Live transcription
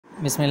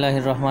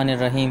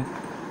Bismillahirrahmanirrahim.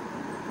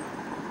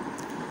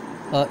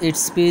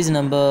 It's page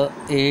number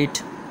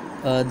 8.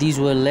 These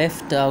were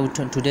left out.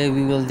 Today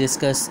we will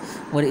discuss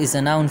what is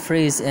a noun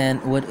phrase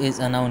and what is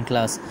a noun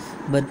class.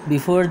 But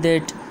before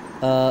that,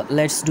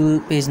 let's do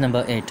page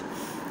number 8.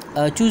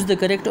 Choose the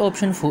correct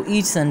option for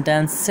each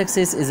sentence.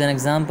 Success is an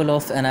example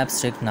of an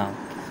abstract noun.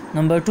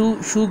 Number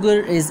 2, sugar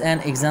is an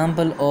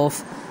example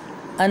of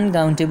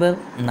uncountable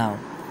noun.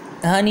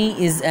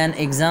 Honey is an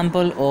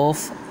example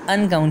of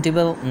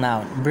uncountable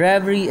noun.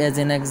 Bravery is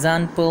an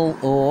example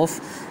of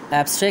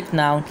abstract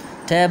noun.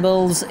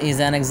 Tables is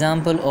an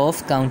example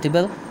of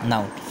countable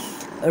noun.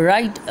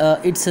 Right,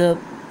 it's a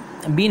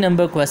B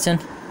number question.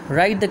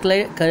 Write the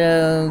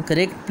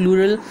correct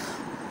plural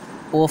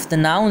of the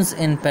nouns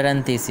in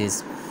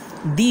parentheses.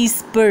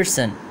 These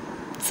person.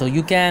 So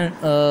you can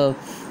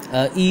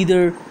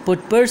either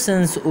put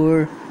persons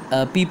or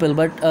people,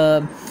 but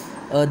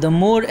the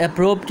more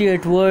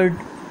appropriate word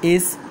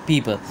is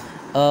people.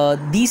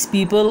 These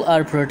people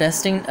are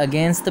protesting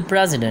against the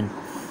president.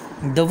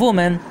 The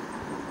woman,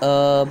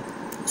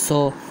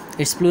 so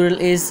its plural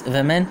is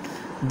women.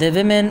 The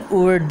women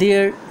over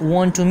there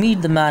want to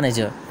meet the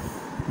manager.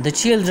 The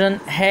children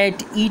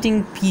hate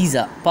eating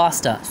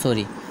pasta.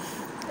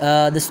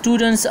 The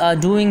students are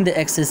doing the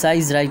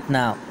exercise right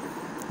now.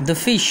 The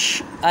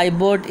fish I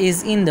bought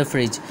is in the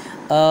fridge.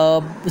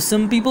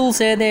 Some people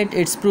say that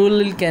its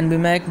plural can be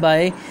made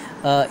by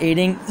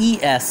adding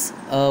es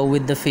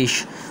with the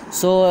fish.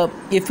 So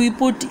if we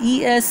put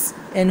es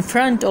in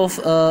front of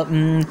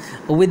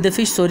with the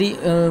fish,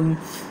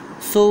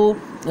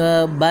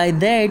 by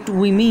that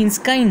we means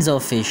kinds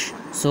of fish,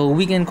 so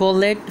we can call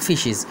that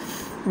fishes.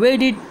 Where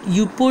did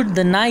you put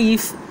the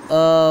knife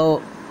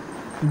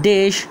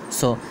dash?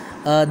 So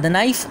the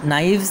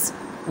knives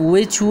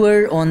which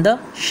were on the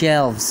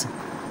shelves.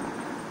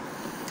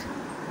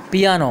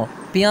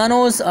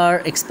 Pianos are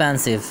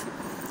expensive.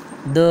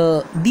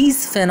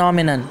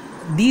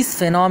 These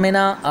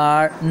phenomena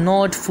are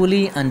not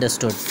fully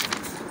understood.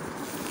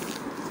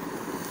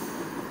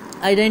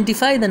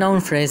 Identify the noun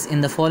phrase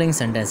in the following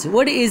sentence.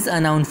 What is a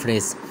noun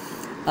phrase?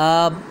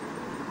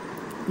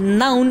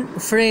 Noun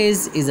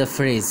phrase is a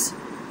phrase.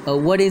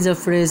 What is a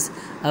phrase?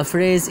 A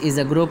phrase is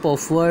a group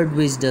of words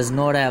which does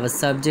not have a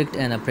subject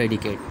and a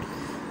predicate.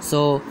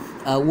 So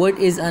what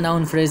is a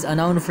noun phrase? A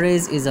noun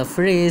phrase is a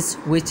phrase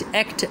which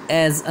acts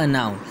as a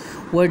noun.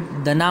 What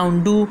the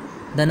noun do,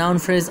 the noun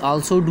phrase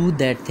also do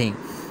that thing.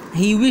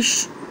 He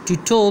wished to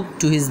talk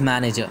to his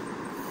manager.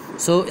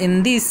 So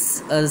in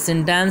this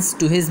sentence,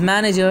 to his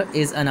manager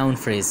is a noun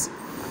phrase,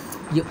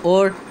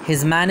 or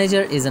his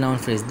manager is a noun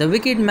phrase. The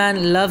wicked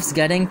man loves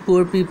getting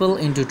poor people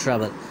into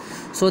trouble.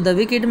 So the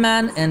wicked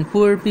man and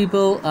poor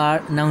people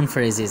are noun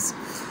phrases.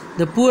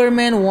 The poor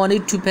man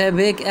wanted to pay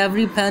back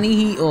every penny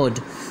he owed.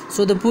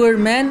 So the poor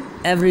man,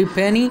 every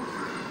penny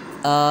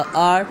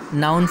are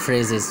noun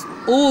phrases.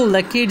 All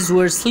the kids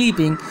were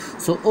sleeping.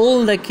 So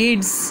all the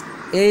kids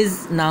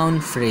is noun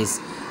phrase.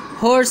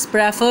 Horse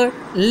prefer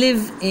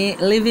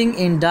living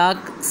in dark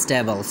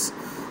stables.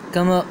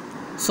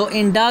 So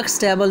in dark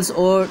stables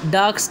or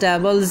dark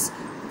stables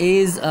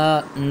is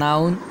a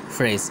noun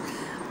phrase.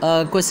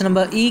 Question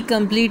number E.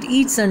 Complete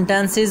each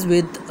sentences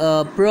with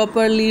a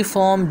properly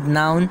formed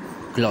noun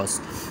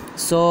clause.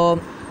 So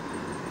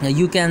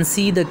you can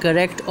see the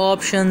correct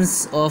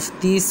options of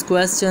these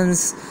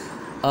questions,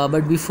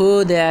 but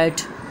before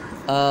that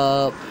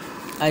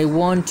I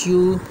want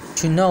you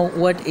to know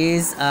what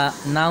is a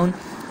noun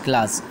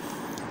class.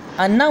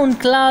 A noun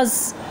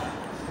class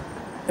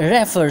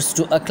refers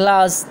to a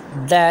class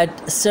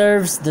that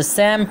serves the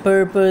same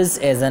purpose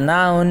as a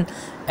noun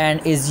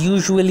and is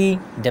usually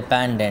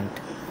dependent.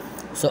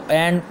 So,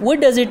 and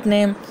what does it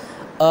name?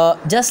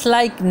 Just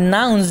like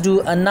nouns do,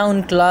 a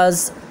noun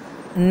class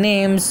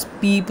names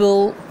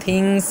people,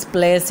 things,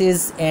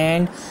 places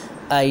and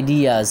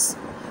ideas.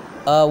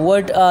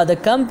 What are the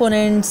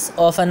components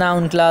of a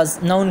noun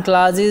class? Noun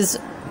classes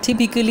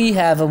typically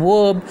have a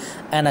verb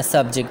and a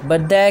subject,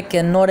 but they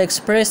cannot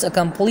express a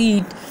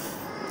complete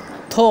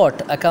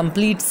thought, a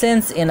complete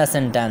sense in a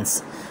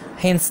sentence.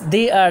 Hence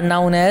they are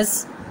known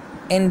as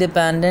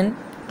independent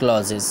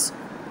clauses.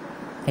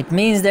 It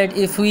means that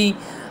if we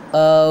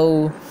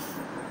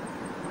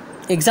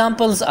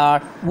examples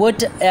are,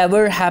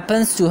 whatever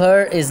happens to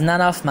her is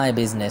none of my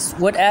business.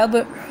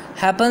 Whatever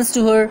happens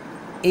to her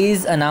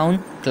is a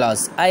noun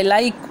clause. I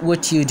like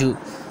what you do.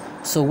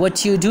 So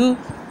what you do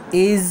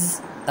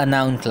is a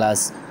noun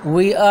clause.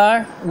 We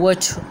are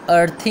what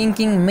our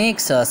thinking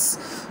makes us.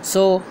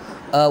 So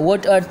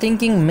what our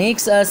thinking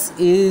makes us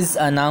is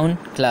a noun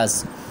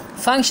clause.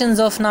 Functions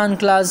of noun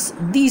clause.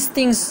 These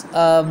things.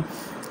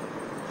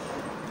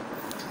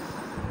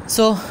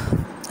 So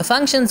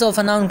functions of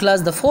a noun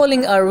clause. The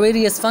following are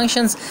various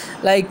functions.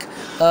 Like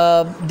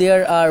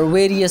there are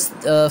various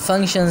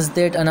functions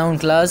that a noun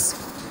clause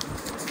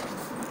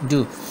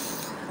do.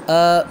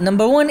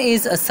 Number 1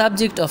 is a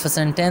subject of a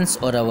sentence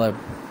or a verb.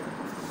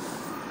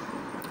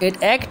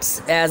 It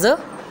acts as a,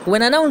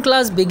 when a noun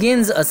clause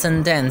begins a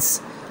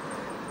sentence,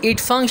 It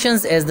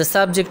functions as the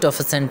subject of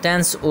a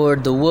sentence or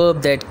the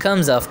verb that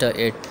comes after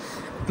it.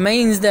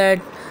 Means that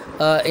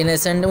in a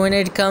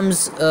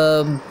sentence,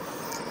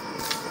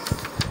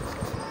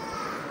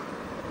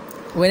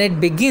 when it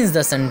begins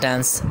the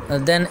sentence,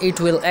 then it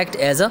will act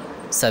as a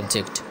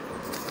subject.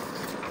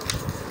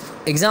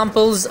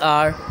 Examples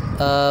are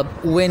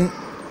when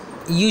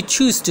you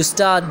choose to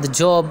start the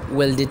job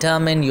will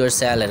determine your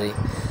salary.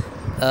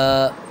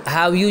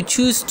 How you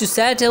choose to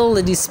settle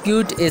the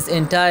dispute is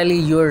entirely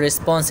your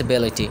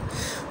responsibility.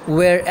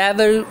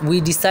 Wherever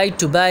we decide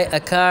to buy a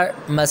car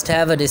must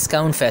have a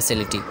discount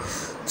facility.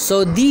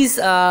 So these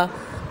are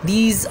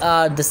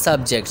the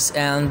subjects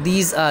and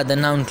these are the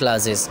noun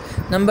clauses.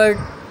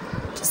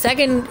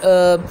 Second,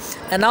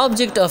 an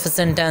object of a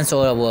sentence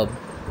or a verb.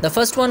 The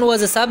first one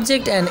was a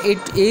subject and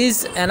it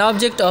is an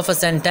object of a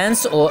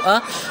sentence or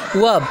a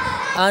verb.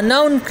 A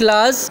noun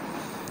clause,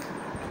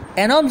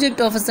 an object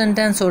of a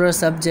sentence or a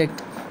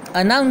subject.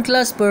 A noun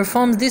clause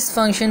performs this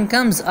function,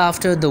 comes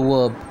after the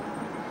verb.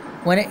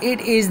 When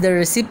it is the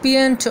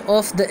recipient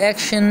of the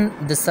action,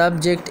 the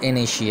subject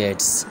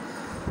initiates.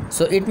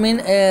 So it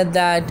means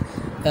that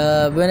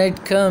when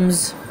it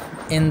comes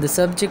in the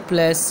subject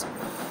place,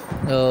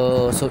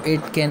 so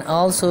it can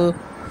also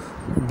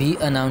be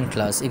a noun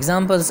clause.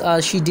 Examples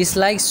are: she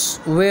dislikes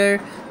where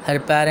her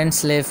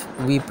parents live.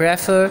 We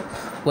prefer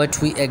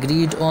what we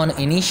agreed on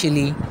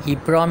initially. He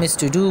promised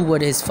to do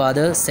what his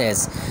father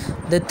says.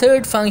 The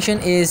third function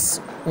is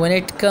when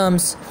it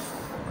comes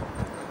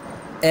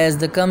as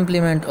the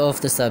complement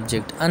of the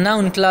subject. A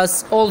noun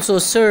clause also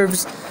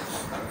serves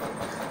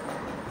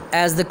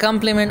as the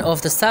complement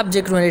of the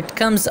subject when it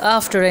comes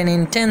after an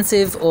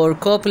intensive or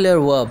copular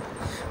verb,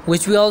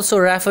 which we also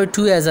refer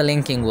to as a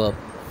linking verb.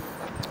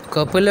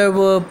 Copular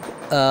verb,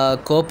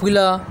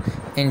 copula,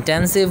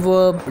 intensive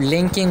verb,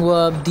 linking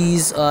verb,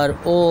 these are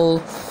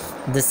all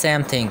the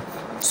same thing.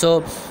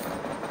 So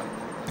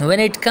when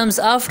it comes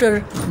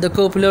after the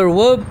copular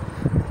verb,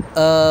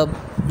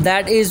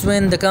 that is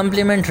when the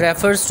complement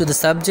refers to the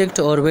subject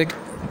or with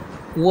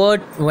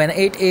word when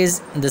it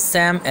is the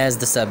same as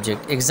the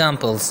subject.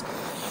 Examples: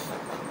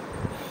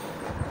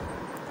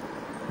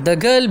 the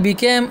girl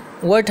became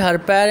what her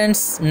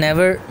parents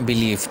never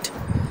believed.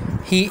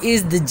 He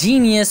is the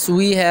genius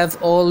we have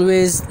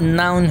always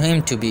known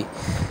him to be.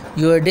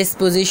 Your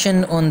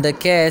disposition on the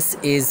case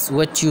is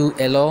what you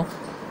allow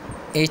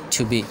it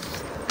to be.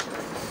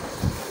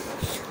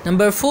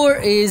 Number 4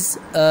 is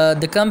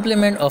the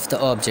complement of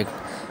the object.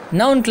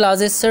 Noun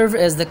clauses serve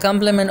as the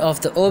complement of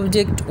the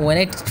object when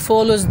it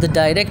follows the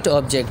direct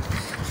object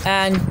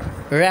and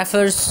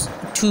refers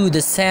to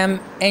the same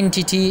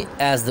entity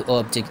as the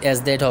object,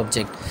 as that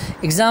object.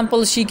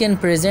 Example: she can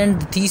present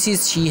the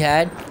thesis she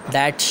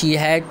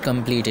had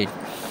completed.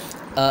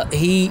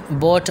 He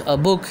bought a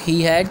book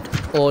he had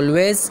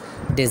always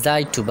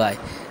desired to buy.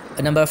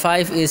 Number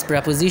 5 is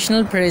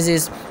prepositional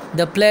phrases.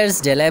 The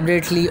players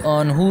deliberately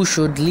on who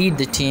should lead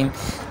the team.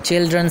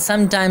 Children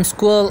sometimes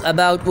quarrel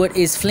about what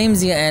is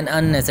flimsy and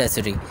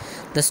unnecessary.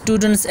 The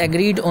students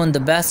agreed on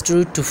the best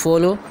route to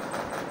follow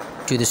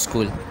to the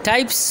school.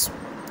 Types.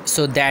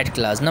 So that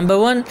clause. Number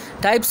 1,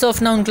 types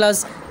of noun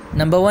clause.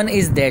 Number 1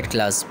 is that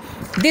clause.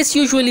 This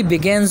usually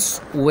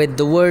begins with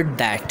the word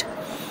that.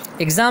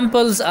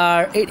 Examples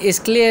are: it is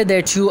clear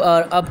that you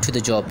are up to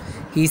the job.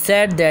 He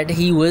said that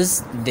he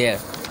was there.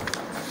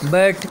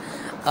 But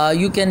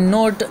you can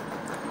note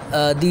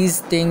this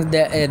thing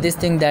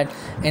that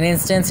in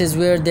instances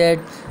where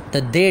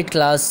that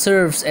clause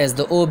serves as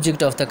the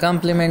object of the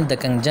complement, the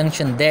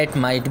conjunction that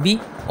might be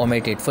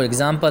omitted. For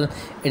example,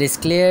 it is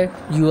clear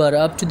you are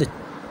up to the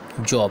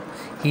job.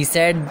 He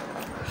said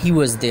he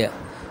was there.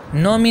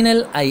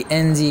 Nominal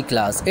ing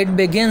clause. It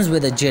begins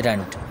with a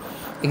gerund.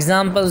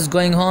 Examples: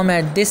 going home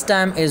at this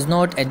time is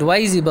not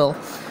advisable.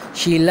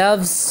 She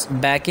loves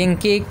baking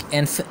cake.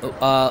 And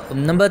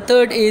number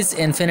 3 is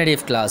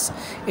infinitive clause.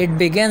 It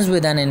begins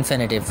with an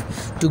infinitive.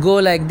 To go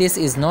like this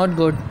is not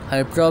good.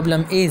 Her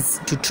problem is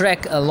to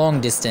trek a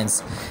long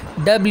distance.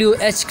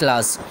 WH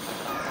clause.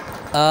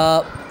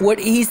 What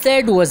he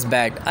said was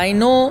bad. I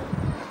know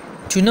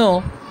to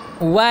know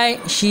why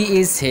she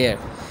is here.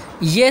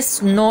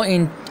 Yes, no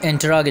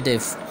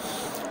interrogative.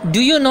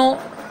 Do you know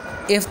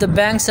if the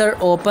banks are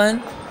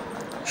open?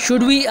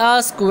 Should we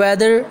ask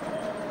whether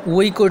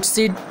we could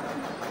sit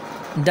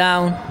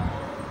down?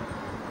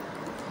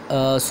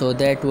 So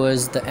that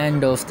was the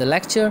end of the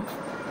lecture.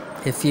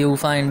 If you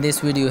find this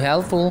video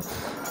helpful,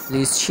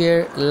 please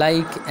share,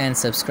 like and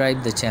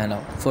subscribe the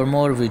channel for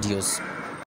more videos.